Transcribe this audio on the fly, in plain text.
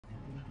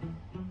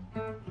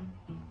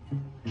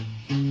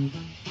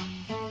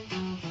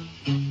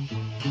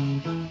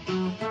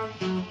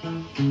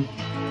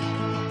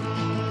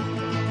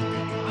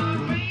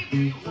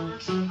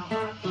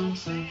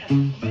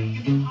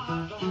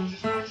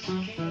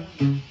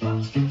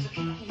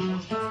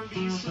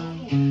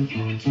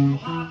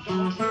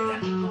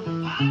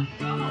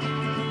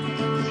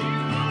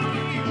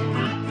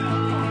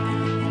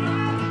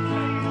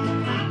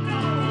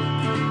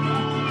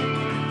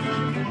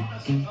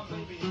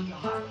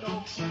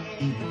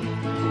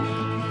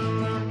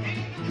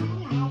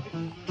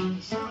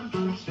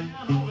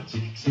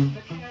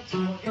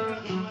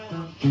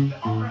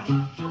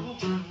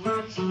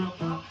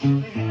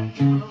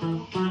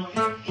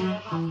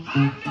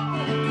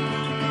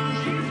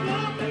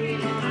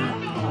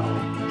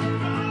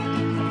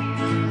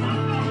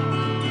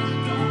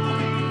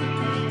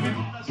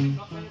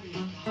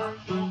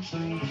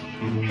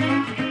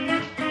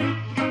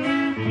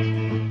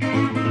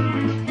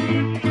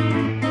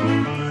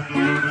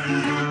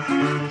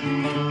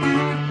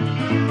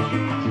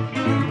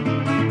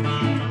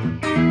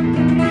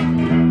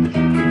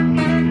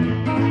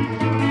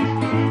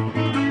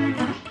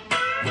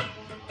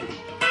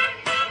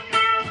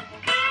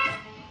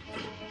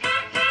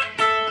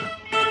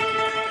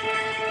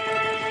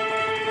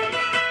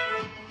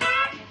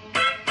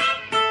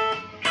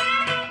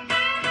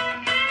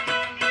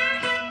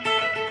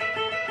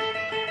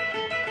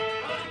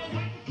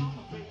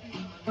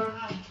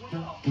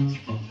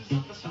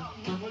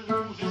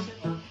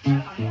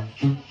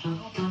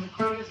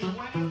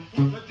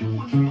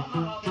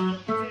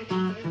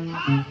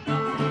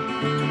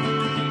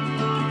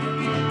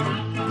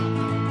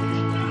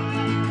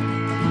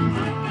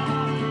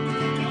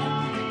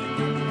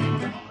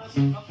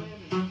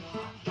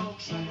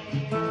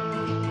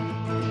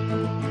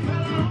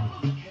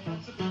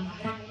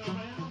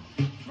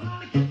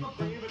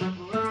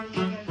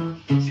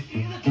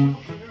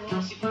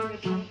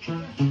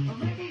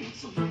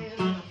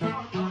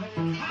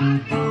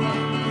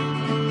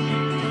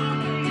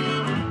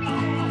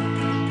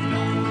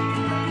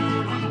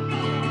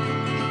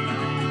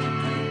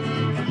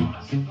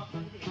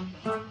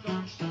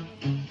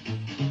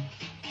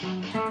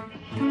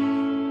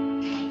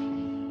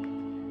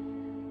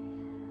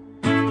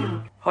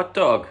Hot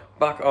Dog,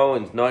 Buck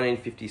Owens,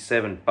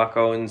 1957. Buck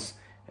Owens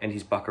and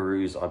his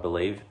Buckaroos, I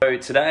believe. So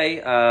today,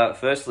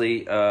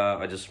 firstly,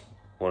 I just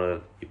want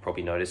to, you're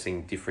probably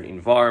noticing, different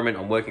environment.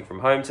 I'm working from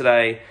home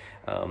today.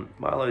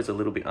 Milo's a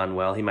little bit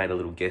unwell. He made a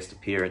little guest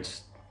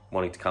appearance,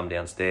 wanting to come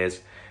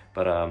downstairs,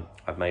 but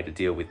I've made a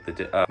deal with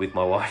with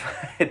my wife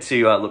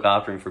to look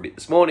after him for a bit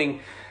this morning,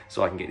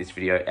 so I can get this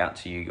video out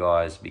to you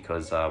guys,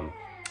 because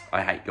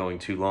I hate going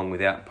too long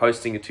without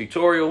posting a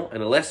tutorial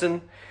and a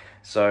lesson.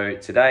 So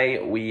today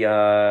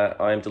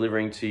I am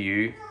delivering to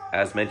you,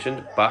 as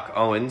mentioned, Buck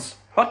Owens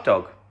Hot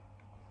Dog.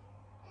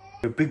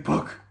 Big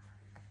Buck.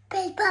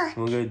 Big Buck.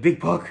 We'll go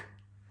Big Buck.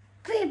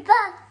 Big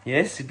Buck.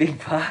 Yes,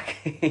 Big Buck.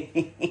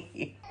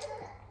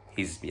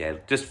 He's, yeah,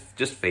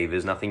 just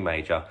fevers, nothing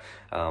major,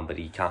 but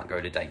he can't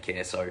go to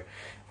daycare, so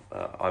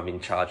I'm in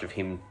charge of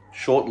him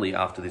shortly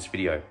after this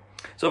video.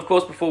 So of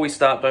course, before we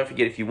start, don't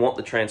forget, if you want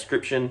the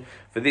transcription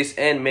for this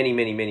and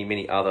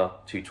many other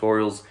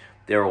tutorials,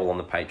 they're all on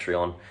the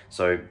Patreon.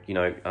 So, you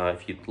know,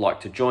 if you'd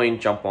like to join,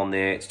 jump on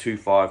there. It's $2,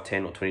 $5,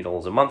 $10 or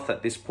 $20 a month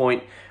at this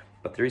point,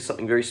 but there is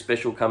something very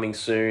special coming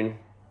soon.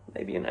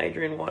 Maybe an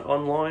Adrian White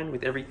online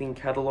with everything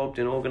catalogued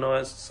and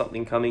organized,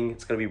 something coming.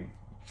 It's going to be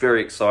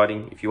very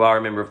exciting. If you are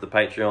a member of the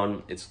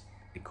Patreon, it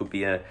could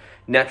be a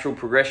natural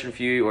progression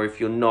for you, or if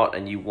you're not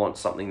and you want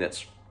something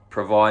that's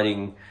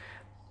providing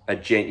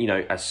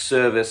a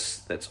service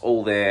that's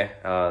all there,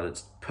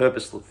 that's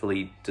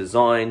purposefully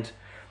designed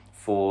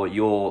for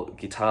your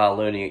guitar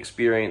learning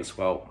experience,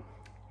 well,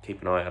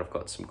 keep an eye out. I've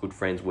got some good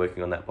friends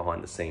working on that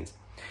behind the scenes.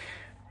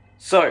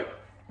 So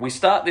we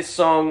start this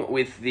song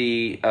with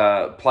the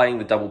playing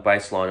the double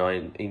bass line.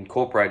 I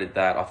incorporated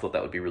that. I thought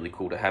that would be really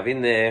cool to have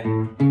in there.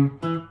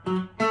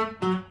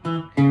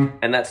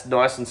 And that's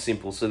nice and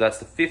simple. So that's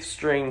the 5th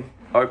string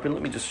open.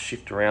 Let me just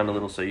shift around a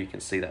little so you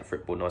can see that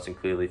fretboard nice and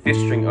clearly.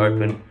 5th string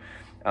open.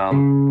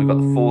 We've got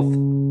the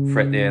 4th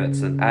fret there. That's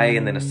an A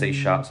and then a C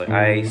sharp. So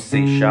A,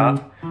 C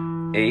sharp,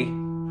 E,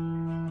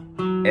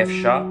 F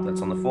sharp.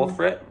 That's on the 4th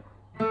fret.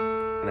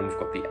 And then we've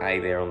got the A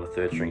there on the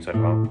 3rd string. So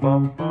bum,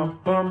 bum, bum,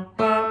 bum,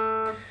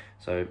 bum.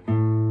 So,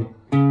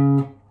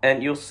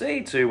 and you'll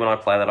see too when I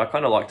play that, I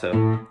kind of like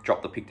to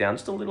drop the pick down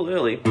just a little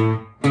early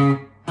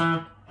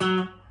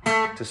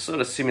to sort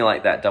of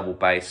simulate that double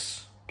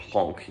bass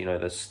plonk, you know,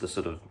 the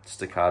sort of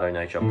staccato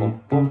nature.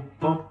 Boom, boom,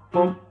 boom,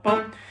 boom,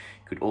 boom.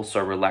 Could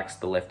also relax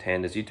the left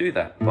hand as you do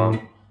that.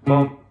 Bum,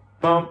 bum,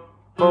 bum,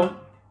 bum,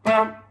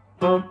 bum,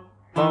 bum,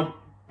 bum,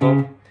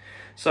 bum.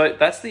 So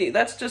that's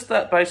just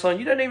that bass line.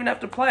 You don't even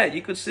have to play it.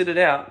 You could sit it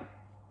out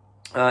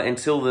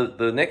until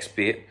the next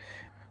bit.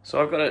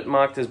 So I've got it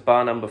marked as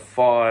bar number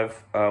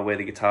 5, where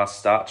the guitar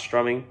starts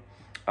strumming.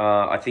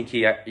 I think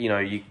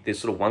there's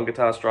sort of one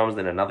guitar strums,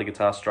 then another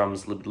guitar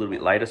strums a little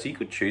bit later, so you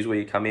could choose where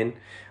you come in.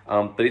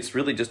 But it's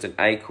really just an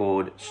A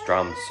chord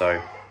strum. So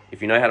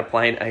if you know how to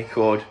play an A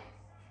chord,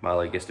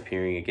 Marlo guest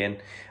appearing again.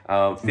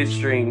 5th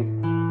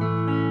string.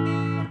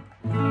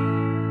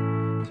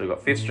 So we've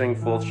got 5th string,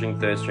 4th string,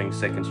 3rd string,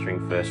 2nd string,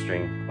 1st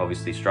string,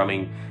 obviously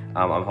strumming.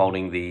 I'm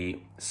holding the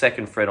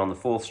 2nd fret on the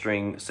 4th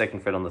string,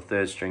 2nd fret on the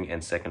 3rd string,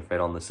 and 2nd fret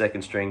on the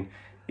 2nd string.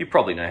 You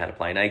probably know how to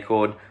play an A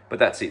chord, but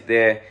that's it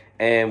there.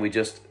 And we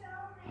just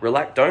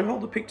relax. Don't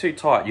hold the pick too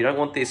tight. You don't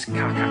want this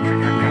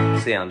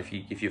sound.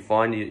 If you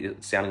find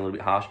it sounding a little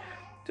bit harsh,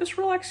 just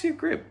relax your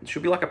grip. It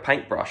should be like a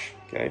paintbrush,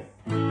 okay?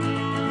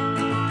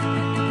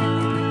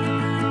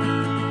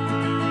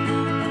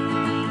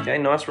 Okay,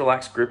 nice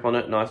relaxed grip on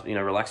it. Nice, you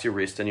know, relax your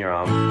wrist and your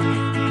arm. 2, 3,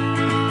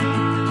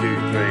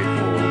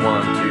 4,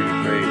 1,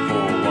 2, 3, 4,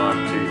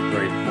 1, 2,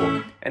 3,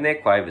 4. And their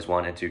quavers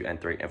 1 and 2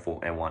 and 3 and 4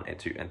 and 1 and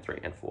 2 and 3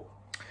 and 4.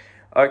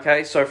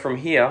 Okay, so from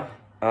here,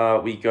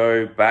 we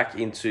go back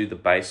into the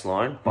bass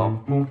line.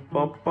 Bum, bum,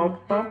 bum, bum,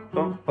 bum,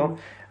 bum, bum.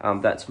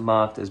 That's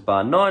marked as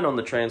bar 9 on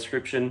the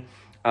transcription.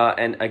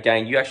 And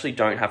again, you actually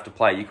don't have to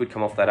play. You could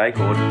come off that A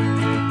chord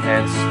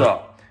and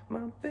stop. My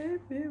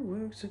baby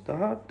works at the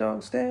hot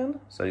dog stand.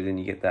 So then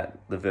you get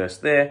the verse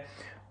there.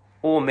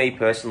 Or me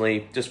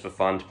personally, just for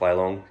fun to play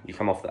along, you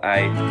come off the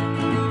A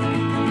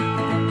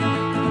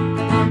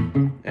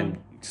and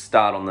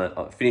start on the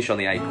finish on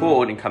the A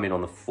chord and come in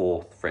on the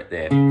 4th fret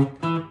there.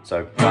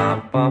 So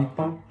bum bum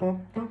bum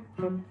bum bum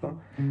bum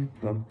bum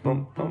bum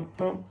bum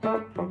bum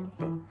bum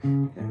bum,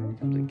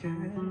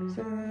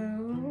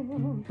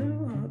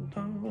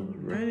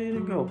 ready to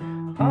go.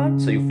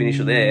 So you'll finish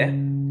it there,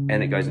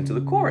 and it goes into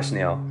the chorus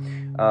now,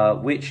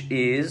 which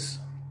is,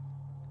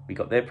 we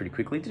got there pretty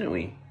quickly, didn't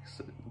we?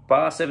 So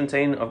bar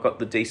 17, I've got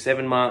the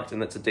D7 marked,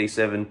 and that's a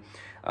D7.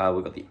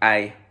 We've got the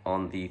A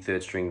on the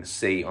 3rd string, the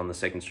C on the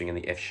 2nd string, and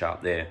the F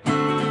sharp there.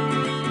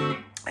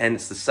 And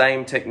it's the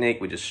same technique,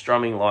 we're just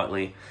strumming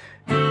lightly.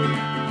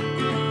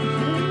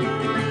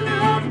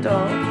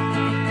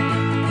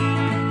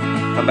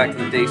 Come back to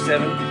the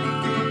D7.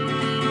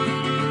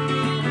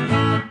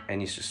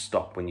 And you just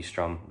stop when you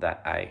strum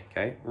that A,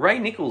 okay? Ray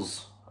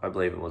Nichols, I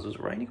believe it was. Was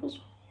it Ray Nichols?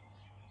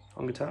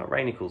 On guitar?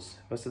 Ray Nichols.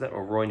 Was it that?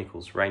 Or Roy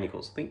Nichols? Ray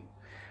Nichols, I think.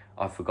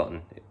 I've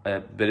forgotten.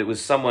 But it was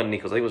someone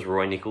Nichols. I think it was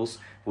Roy Nichols.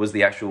 Was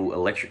the actual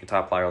electric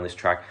guitar player on this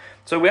track.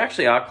 So we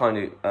actually are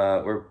kind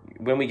of,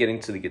 when we get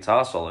into the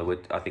guitar solo,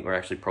 I think we're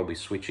actually probably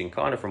switching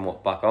kind of from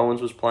what Buck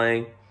Owens was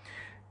playing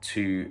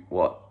to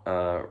what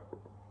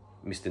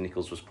Mr.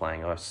 Nichols was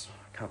playing. I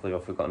can't believe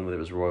I've forgotten whether it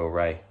was Roy or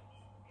Ray.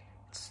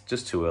 It's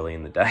just too early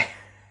in the day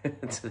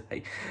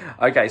today.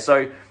 Okay,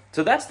 so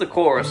that's the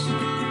chorus.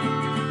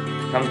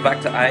 Comes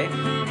back to A.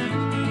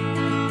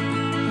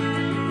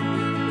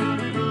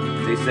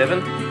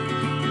 D7,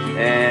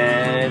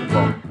 and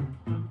boom.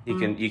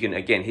 You can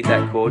again hit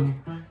that chord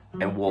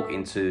and walk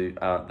into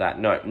that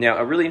note. Now,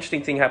 a really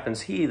interesting thing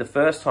happens here the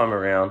first time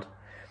around,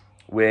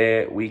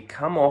 where we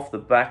come off the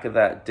back of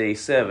that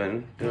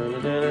D7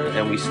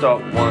 and we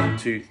stop 1,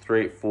 2,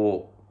 3,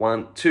 4,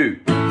 1, 2,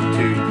 2,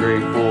 3,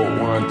 4,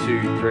 1,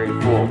 2,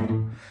 3,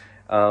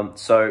 4.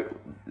 So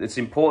it's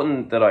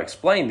important that I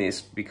explain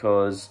this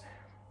because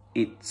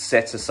it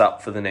sets us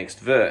up for the next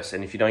verse,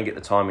 and if you don't get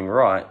the timing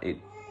right, it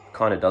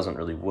kind of doesn't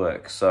really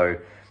work. So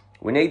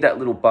we need that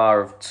little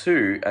bar of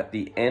 2 at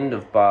the end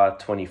of bar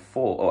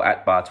 24, or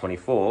at bar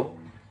 24.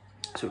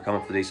 So we come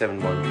up to D7,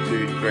 1,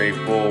 2, 3,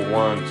 4,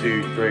 1,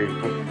 2, 3,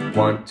 4,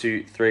 1,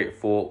 2, 3,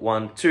 4,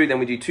 1, 2. Then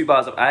we do 2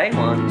 bars of A,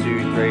 1,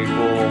 2, 3,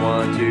 4,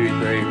 1, 2,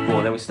 3,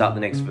 4. Then we start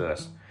the next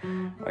verse.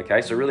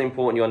 Okay, so really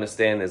important you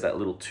understand there's that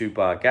little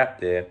 2-bar gap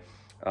there,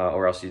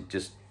 or else you're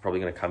just probably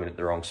going to come in at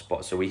the wrong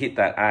spot. So we hit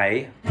that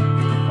A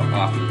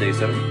after the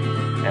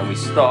D7, and we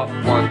stop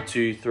 1,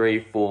 2, 3,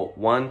 4,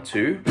 1,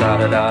 2. Da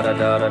da da da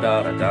da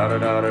da da da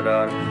da da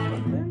da.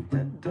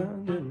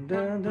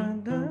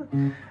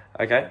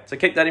 Okay, so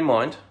keep that in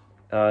mind,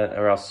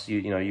 or else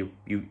you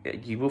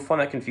will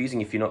find that confusing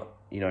if you're not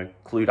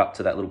clued up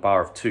to that little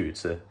bar of 2.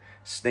 It's a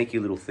sneaky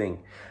little thing.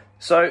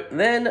 So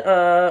then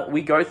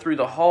we go through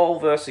the whole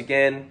verse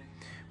again.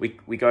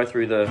 We go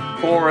through the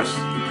chorus,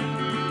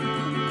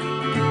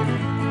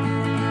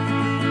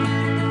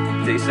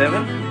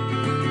 D7,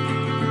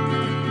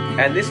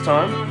 and this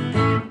time,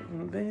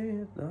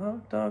 the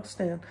hot dog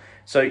stand.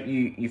 So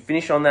you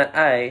finish on that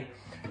A,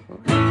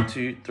 1,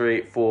 2,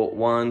 3, 4,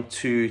 1,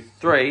 2,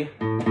 3,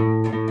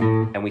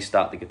 and we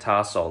start the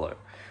guitar solo.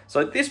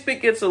 So this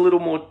bit gets a little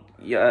more,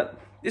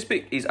 this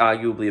bit is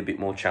arguably a bit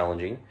more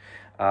challenging,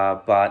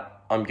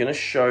 but I'm going to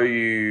show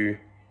you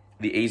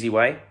the easy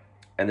way,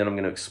 and then I'm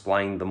going to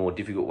explain the more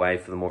difficult way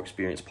for the more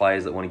experienced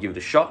players that want to give it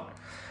a shot.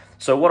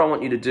 So what I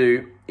want you to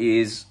do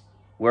is,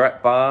 we're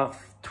at bar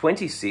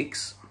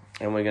 26,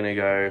 and we're going to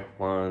go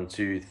 1,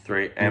 2,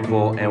 3, and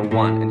 4, and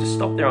 1, and just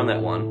stop there on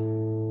that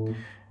 1.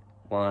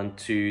 1,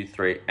 2,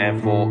 3,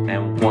 and 4,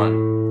 and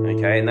 1.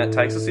 Okay, and that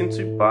takes us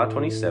into bar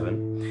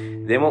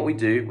 27. Then what we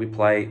do, we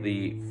play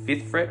the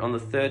 5th fret on the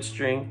 3rd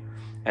string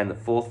and the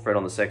 4th fret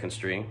on the 2nd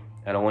string,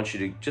 and I want you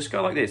to just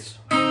go like this.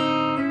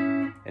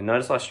 And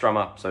notice I strum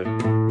up, so.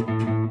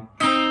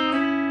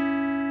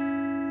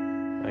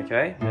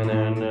 Okay.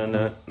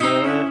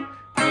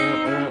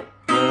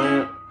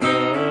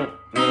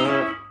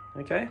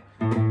 Okay.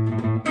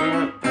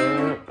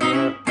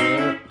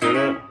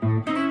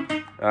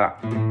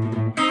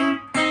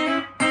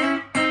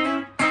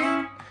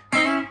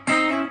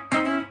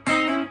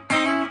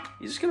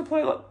 You're just going to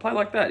play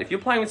like that. If you're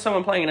playing with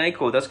someone playing an A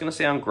chord, that's going to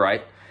sound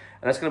great,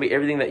 and that's going to be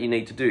everything that you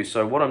need to do.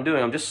 So what I'm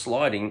doing, I'm just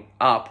sliding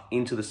up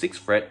into the 6th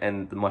fret,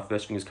 and my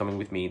first finger's coming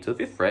with me into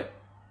the 5th fret.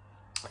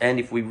 And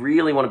if we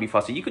really want to be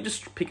fussy, you could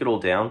just pick it all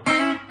down.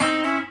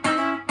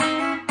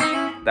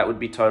 that would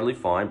be totally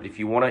fine. But if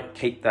you want to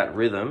keep that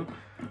rhythm,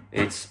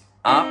 it's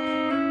up,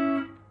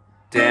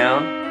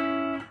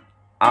 down,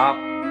 up,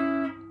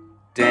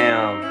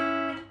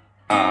 down,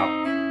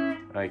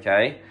 up,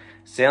 okay?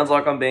 Sounds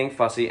like I'm being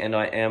fussy, and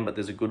I am, but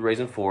there's a good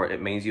reason for it.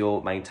 It means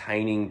you're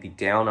maintaining the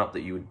down up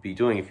that you would be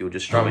doing if you were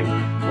just strumming.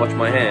 Watch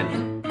my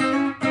hand.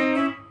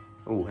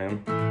 Ooh,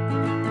 hand.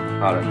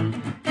 Harder.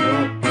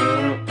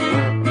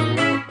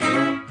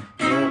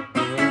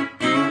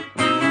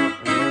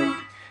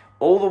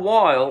 All the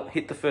while,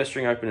 hit the first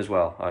string open as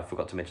well. I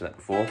forgot to mention that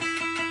before,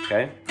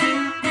 okay?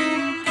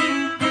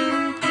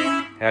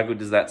 How good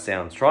does that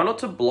sound? Try not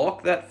to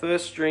block that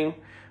first string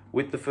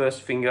with the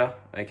first finger,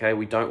 okay?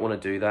 We don't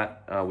want to do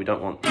that. We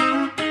don't want,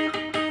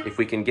 if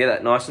we can get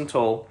that nice and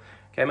tall,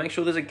 okay, make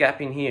sure there's a gap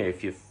in here.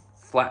 If you're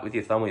flat with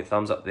your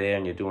thumbs up there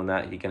and you're doing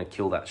that, you're gonna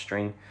kill that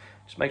string.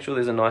 Just make sure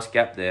there's a nice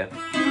gap there.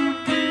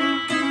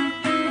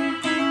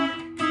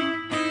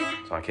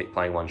 So I keep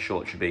playing one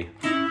short, should be.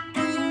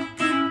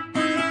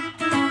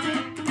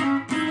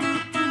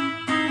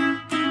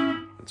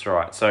 That's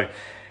right, so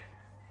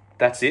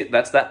that's it,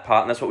 that's that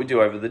part, and that's what we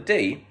do over the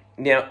D.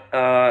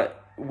 Now,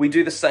 we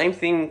do the same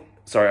thing,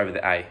 sorry, over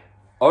the A.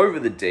 Over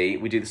the D,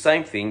 we do the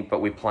same thing, but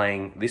we're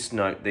playing this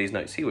note, these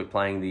notes here. We're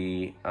playing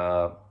the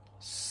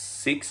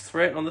 6th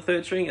fret on the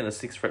 3rd string and the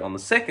 6th fret on the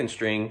 2nd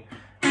string.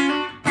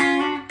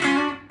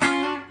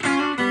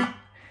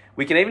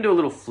 We can even do a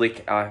little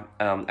flick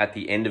at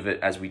the end of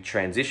it as we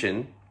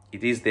transition.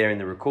 It is there in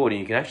the recording.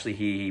 You can actually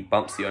hear he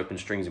bumps the open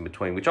strings in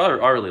between, which I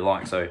really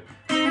like, so.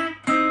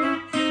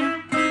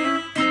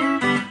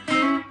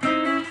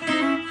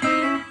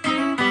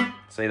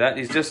 See, that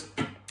is just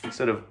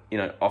sort of, you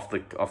know, off the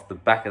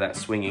back of that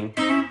swinging.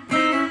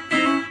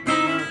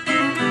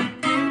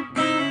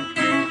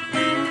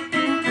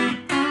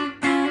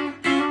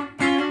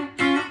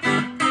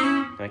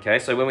 Okay,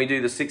 so when we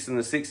do the 6 and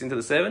the 6 into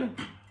the 7,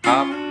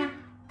 up,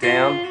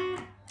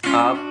 down,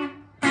 up,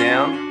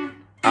 down,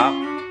 up,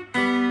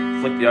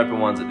 flick the open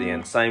ones at the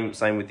end. Same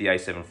with the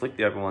A7, flick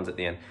the open ones at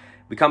the end.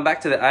 We come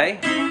back to the A,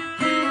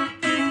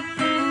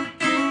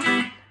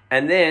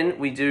 and then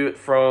we do it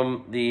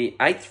from the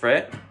 8th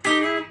fret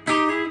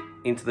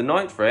into the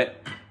 9th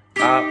fret,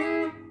 up,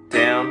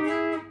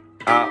 down,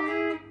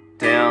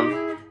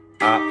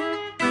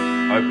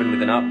 open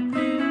with an up,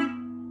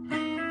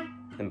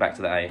 then back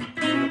to the A.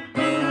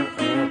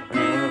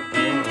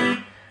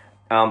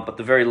 But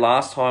the very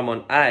last time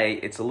on A,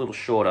 it's a little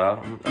shorter.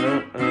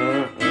 Okay,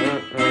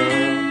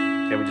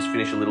 we just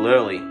finish a little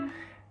early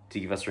to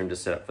give us room to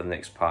set up for the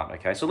next part,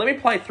 okay? So let me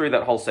play through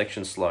that whole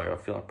section slow. I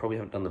feel I probably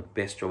haven't done the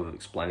best job of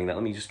explaining that.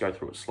 Let me just go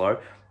through it slow.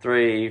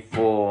 3,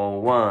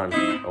 4, 1.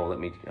 Oh, let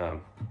me...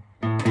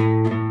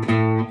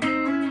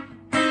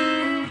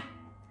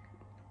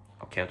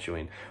 I'll count you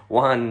in.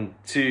 1,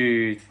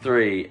 2,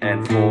 3,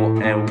 and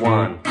 4, and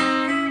 1.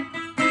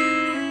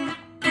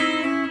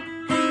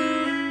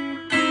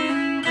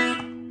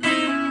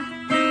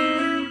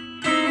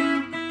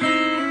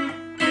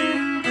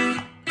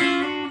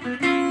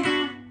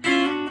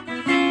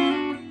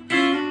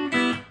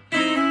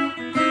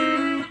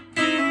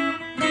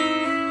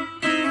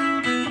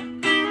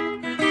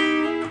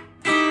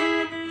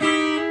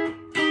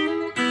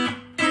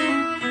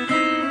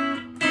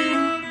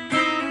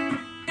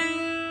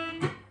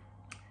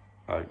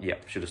 Yeah,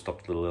 should have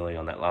stopped a little early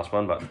on that last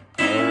one, but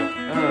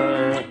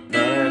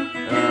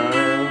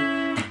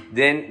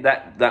then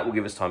that will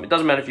give us time. It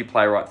doesn't matter if you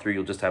play right through,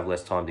 you'll just have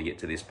less time to get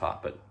to this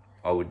part, but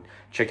I would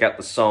check out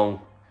the song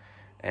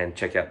and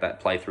check out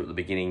that playthrough at the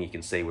beginning. You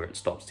can see where it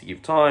stops to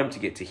give time to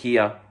get to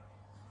here,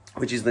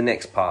 which is the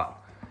next part.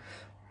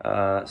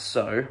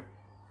 So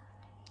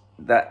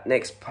that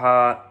next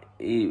part,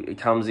 it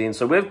comes in.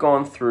 So we've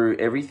gone through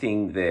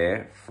everything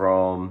there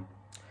from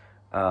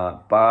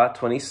bar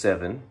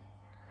 27,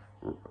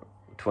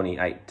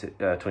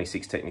 28,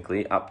 26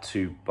 technically, up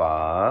to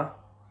bar,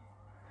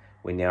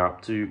 we're now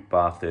up to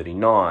bar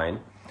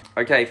 39.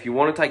 Okay, if you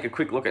want to take a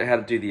quick look at how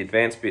to do the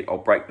advanced bit, I'll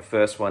break the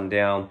first one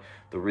down.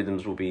 The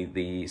rhythms will be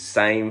the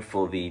same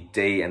for the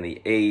D and the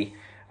E,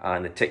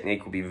 and the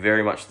technique will be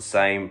very much the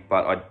same,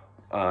 but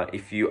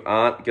if you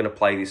aren't going to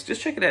play this,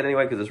 just check it out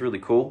anyway, because it's really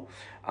cool.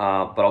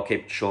 But I'll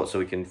keep it short so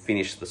we can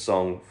finish the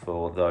song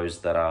for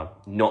those that are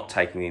not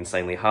taking the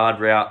insanely hard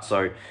route.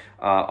 So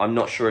I'm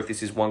not sure if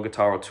this is 1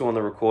 guitar or 2 on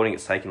the recording.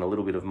 It's taken a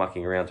little bit of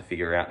mucking around to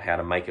figure out how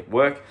to make it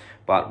work.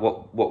 But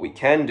what we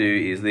can do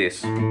is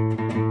this.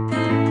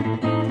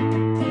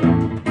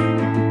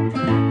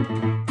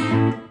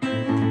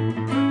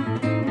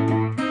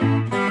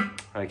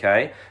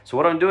 Okay, so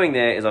what I'm doing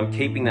there is I'm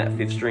keeping that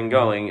 5th string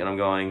going, and I'm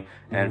going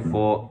and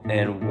 4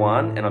 and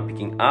 1, and I'm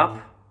picking up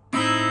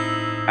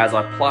as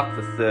I pluck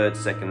the 3rd,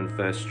 2nd, and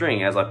 1st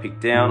string. As I pick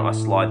down, I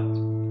slide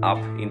up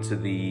into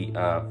the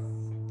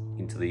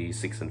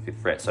 6th and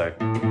 5th fret. So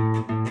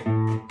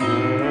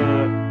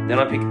then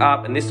I pick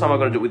up, and this time I've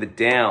got to do it with a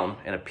down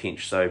and a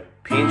pinch. So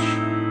pinch,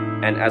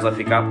 and as I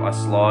pick up, I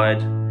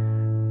slide,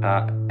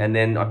 and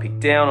then I pick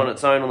down on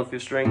its own on the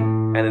 5th string,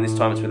 and then this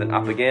time it's with an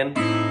up again.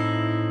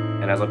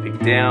 And as I pick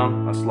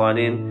down, I slide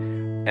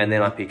in, and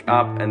then I pick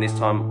up, and this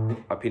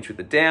time I pinch with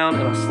the down,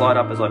 and I slide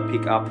up as I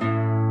pick up,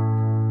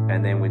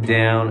 and then we're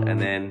down, and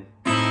then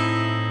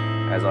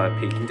as I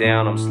pick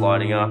down, I'm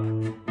sliding up,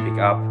 pick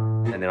up,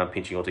 and then I'm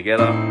pinching all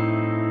together.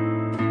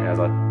 As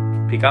I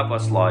pick up, I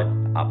slide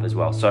up as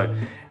well. So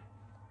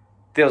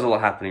there's a lot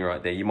happening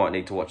right there. You might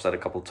need to watch that a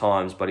couple of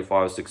times, but if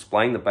I was to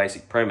explain the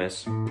basic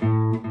premise,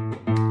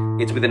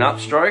 it's with an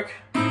upstroke,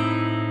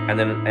 and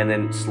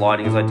then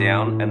sliding as I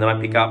down, and then I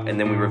pick up, and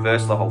then we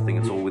reverse the whole thing.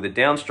 It's all with a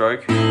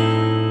downstroke.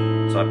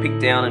 So I pick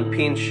down and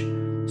pinch,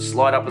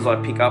 slide up as I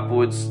pick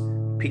upwards,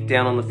 pick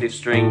down on the 5th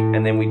string,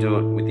 and then we do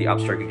it with the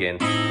upstroke again.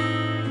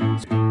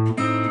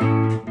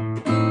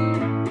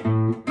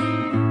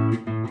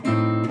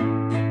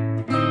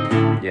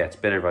 Yeah, it's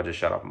better if I just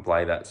shut up and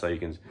play that so you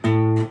can...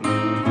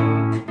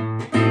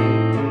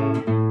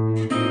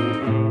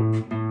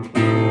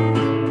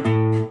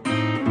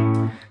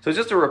 So it's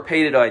just a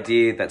repeated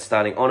idea that's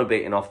starting on a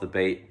beat and off the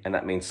beat, and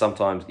that means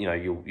sometimes, you know,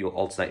 you'll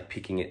alternate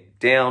picking it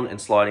down and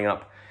sliding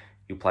up.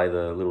 You'll play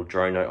the little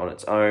drone note on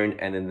its own,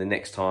 and then the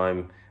next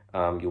time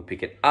you'll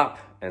pick it up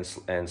and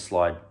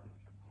slide.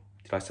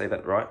 Did I say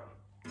that right?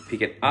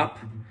 Pick it up,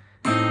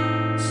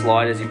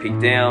 slide as you pick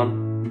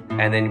down,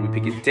 and then we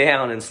pick it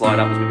down and slide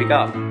up as we pick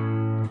up.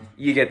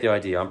 You get the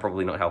idea. I'm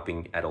probably not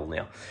helping at all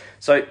now.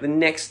 So the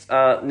next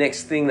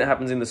thing that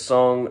happens in the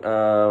song,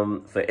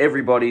 for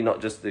everybody,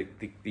 not just the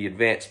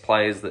advanced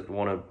players that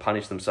want to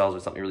punish themselves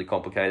with something really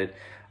complicated.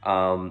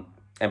 And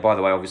by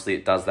the way, obviously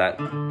it does that.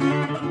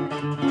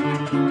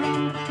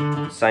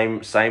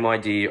 Same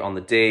idea on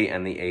the D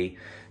and the E.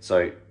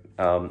 So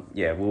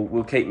yeah,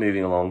 we'll keep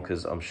moving along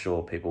because I'm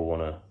sure people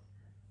want to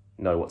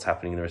know what's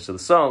happening in the rest of the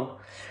song,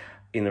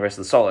 in the rest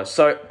of the solo.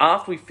 So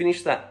after we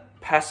finish that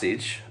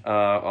passage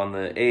on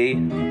the E,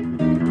 we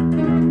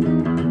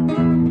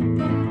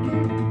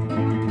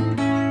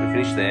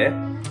finish there,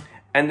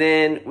 and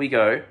then we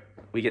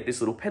get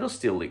this little pedal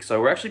steel lick. So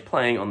we're actually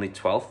playing on the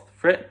 12th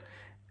fret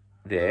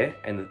there,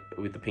 and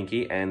with the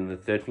pinky, and the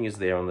 3rd finger's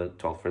there on the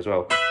 12th fret as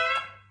well,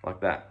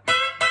 like that.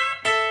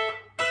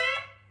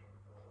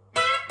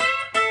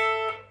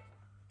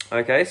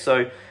 Okay,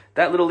 so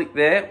that little lick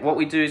there, what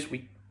we do is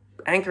we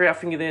anchor our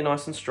finger there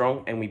nice and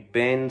strong, and we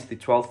bend the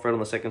 12th fret on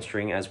the 2nd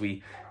string as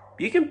we...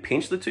 You can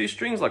pinch the 2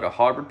 strings like a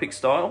hybrid pick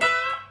style.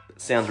 It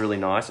sounds really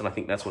nice, and I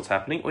think that's what's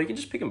happening. Or you can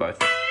just pick them both.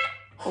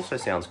 Also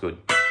sounds good.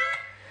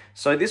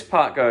 So this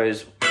part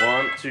goes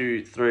 1,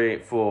 2, 3,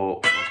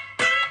 4.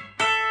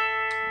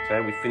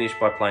 So we finish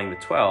by playing the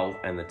 12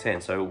 and the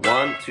 10. So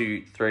 1,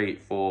 2, 3,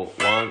 4,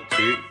 1,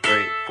 2,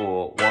 3,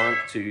 4, 1,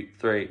 2,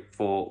 3,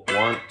 4,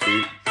 1,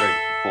 2, 3,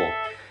 4.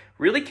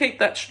 Really keep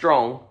that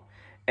strong.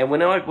 And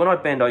when I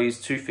bend, I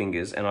use 2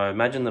 fingers, and I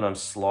imagine that I'm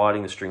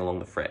sliding the string along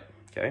the fret.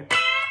 Okay.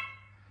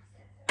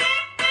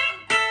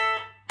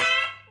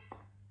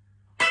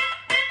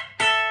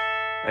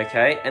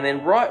 Okay, and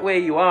then right where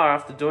you are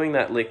after doing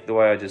that lick the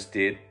way I just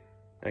did.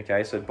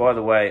 Okay, so by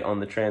the way, on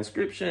the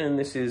transcription,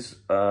 this is,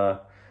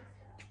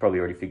 you've probably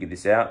already figured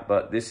this out,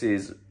 but this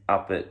is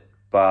up at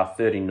bar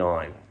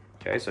 39.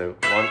 Okay, so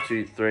 1,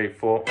 2, 3,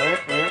 4.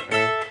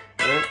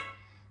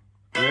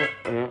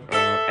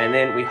 And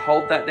then we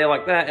hold that there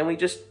like that, and we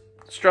just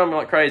strum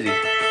like crazy.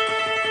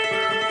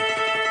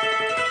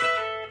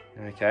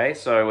 Okay,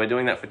 so we're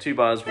doing that for 2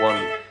 bars,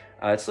 1.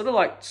 It's sort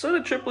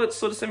of triplets,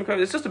 sort of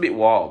semicolons. It's just a bit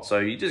wild, so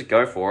you just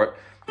go for it.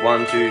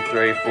 1, 2,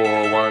 3,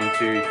 4, 1,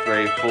 2,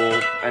 3, 4.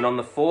 And on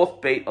the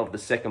 4th beat of the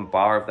 2nd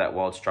bar of that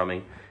wild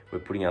strumming, we're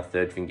putting our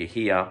 3rd finger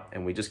here,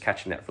 and we're just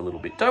catching that for a little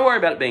bit. Don't worry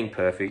about it being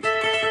perfect. 3,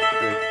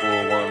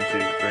 4, 1, 2,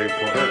 3,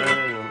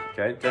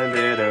 4. Okay,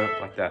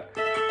 like that.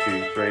 2,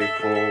 3,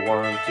 4,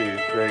 1, 2,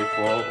 3,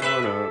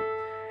 4.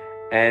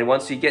 And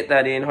once you get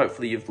that in,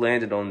 hopefully you've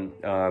landed on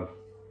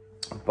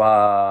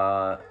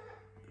bar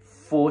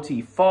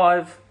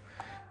 45.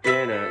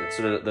 Then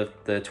so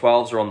the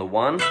 12s are on the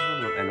 1,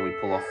 and we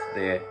pull off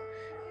there,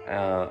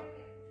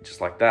 just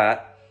like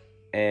that.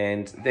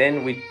 And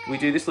then we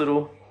do this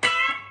little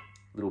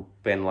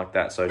bend like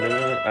that. So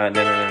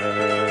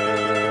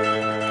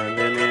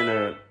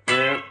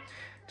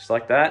just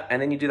like that, and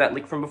then you do that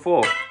lick from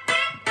before.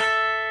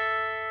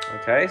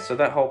 Okay, so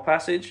that whole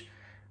passage,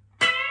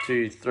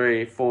 2,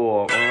 3,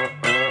 4,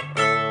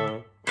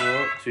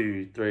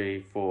 2,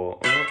 3, 4.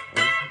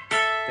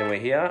 Then we're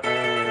here.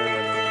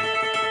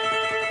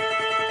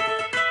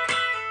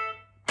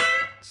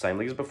 Same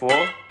lick as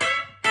before.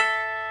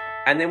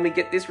 And then we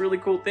get this really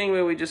cool thing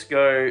where we just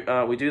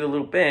go, we do the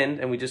little bend,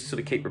 and we just sort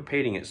of keep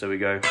repeating it. So we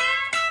go.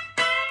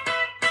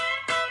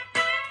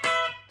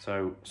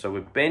 So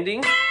we're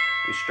bending,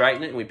 we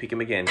straighten it, and we pick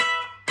them again.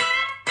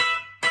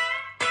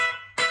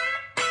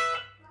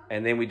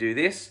 And then we do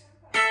this.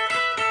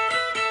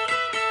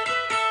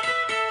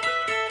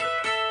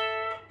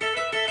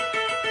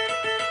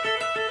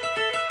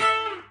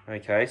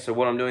 Okay, so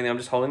what I'm doing there, I'm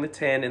just holding the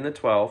 10 and the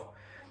 12.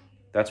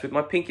 That's with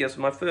my pinky, that's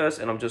with my 1st,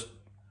 and I'm just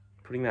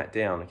putting that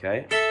down,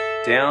 okay?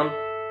 Down,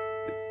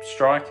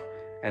 strike,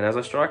 and as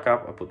I strike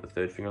up, I put the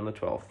 3rd finger on the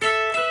 12th.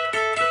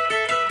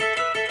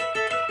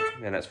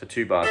 And that's for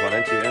 2 bars, 1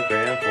 and 2 and 3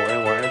 and 4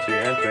 and 1 and 2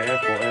 and 3 and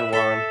 4 and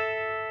 1.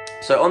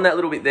 So on that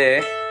little bit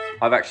there,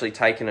 I've actually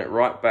taken it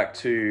right back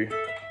to...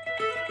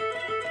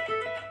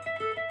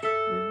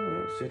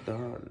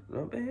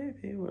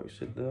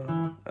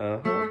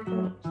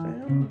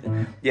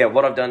 Yeah,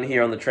 what I've done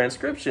here on the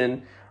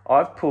transcription,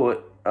 I've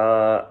put...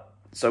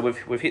 so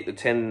we've hit the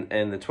 10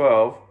 and the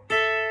 12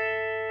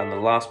 and the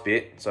last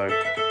bit, so...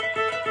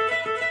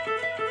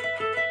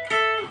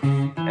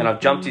 And I've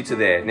jumped into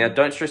there. Now,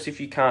 don't stress if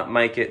you can't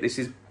make it. This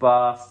is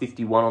bar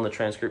 51 on the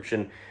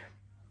transcription.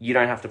 You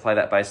don't have to play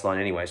that bass line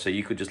anyway, so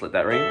you could just let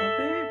that ring.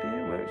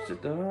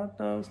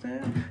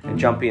 And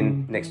jump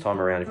in next time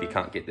around if you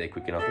can't get there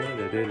quick enough.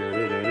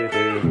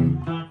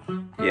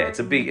 Yeah, it's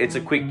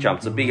a quick jump.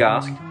 It's a big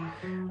ask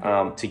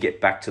to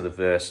get back to the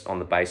verse on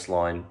the bass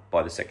line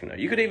by the second note.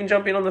 You could even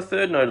jump in on the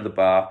third note of the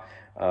bar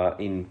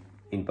in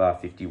bar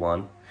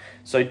 51.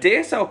 So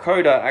DSL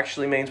coda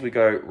actually means we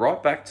go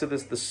right back to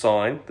the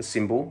sign, the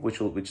symbol, which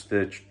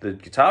the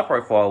guitar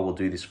profile will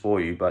do this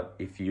for you. But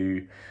if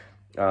you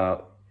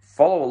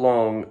follow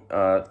along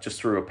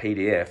just through a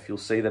PDF, you'll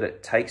see that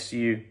it takes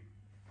you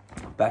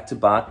back to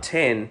bar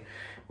 10,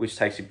 which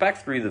takes you back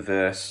through the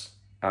verse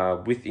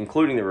with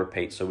including the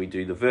repeat. So we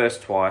do the verse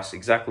twice,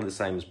 exactly the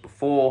same as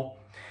before,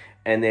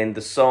 and then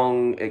the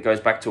song, it goes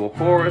back to a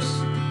chorus.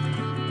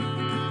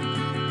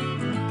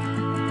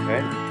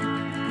 Okay.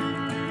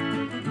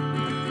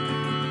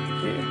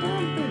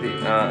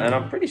 And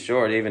I'm pretty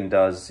sure it even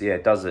does, yeah,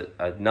 it does it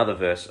another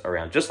verse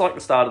around, just like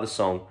the start of the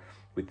song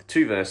with the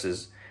 2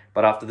 verses.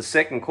 But after the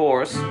second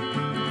chorus, at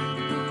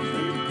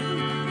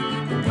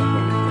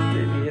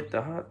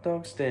the hot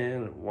dog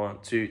stand, 1,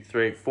 2,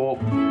 3, 4,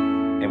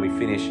 and we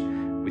finish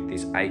with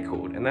this A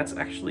chord. And that's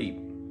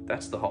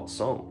the whole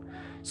song.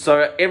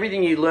 So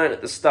everything you learn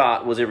at the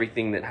start was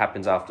everything that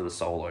happens after the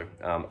solo,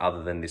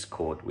 other than this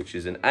chord, which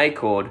is an A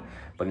chord,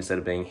 but instead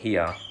of being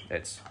here,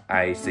 it's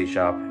A, C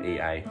sharp, E,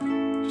 A,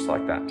 just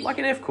like that. Like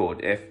an F chord,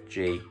 F,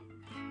 G,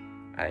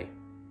 A.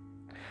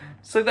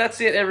 So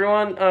that's it,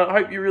 everyone. I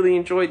hope you really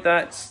enjoyed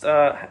that.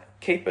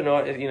 Keep an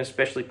eye,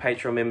 especially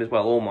Patreon members,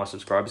 well, all my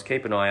subscribers,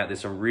 keep an eye out. There's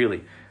some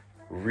really,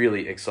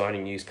 really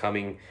exciting news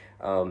coming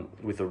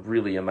with a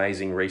really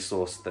amazing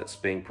resource that's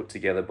being put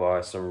together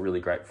by some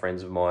really great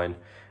friends of mine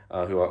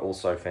who are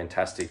also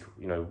fantastic,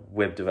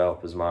 web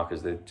developers,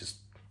 marketers. They're just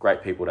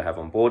great people to have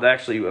on board. They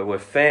actually were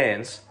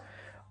fans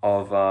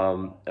of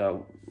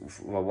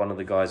one of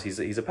the guys. He's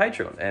a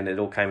Patreon, and it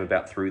all came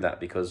about through that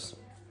because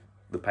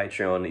the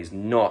Patreon is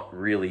not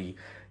really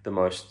the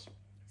most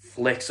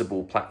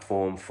flexible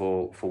platform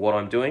for what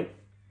I'm doing.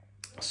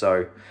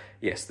 So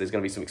yes, there's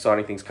going to be some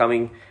exciting things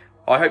coming.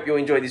 I hope you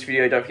enjoyed this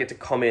video. Don't forget to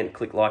comment,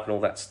 click like and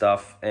all that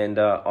stuff. And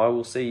I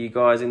will see you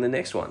guys in the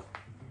next one.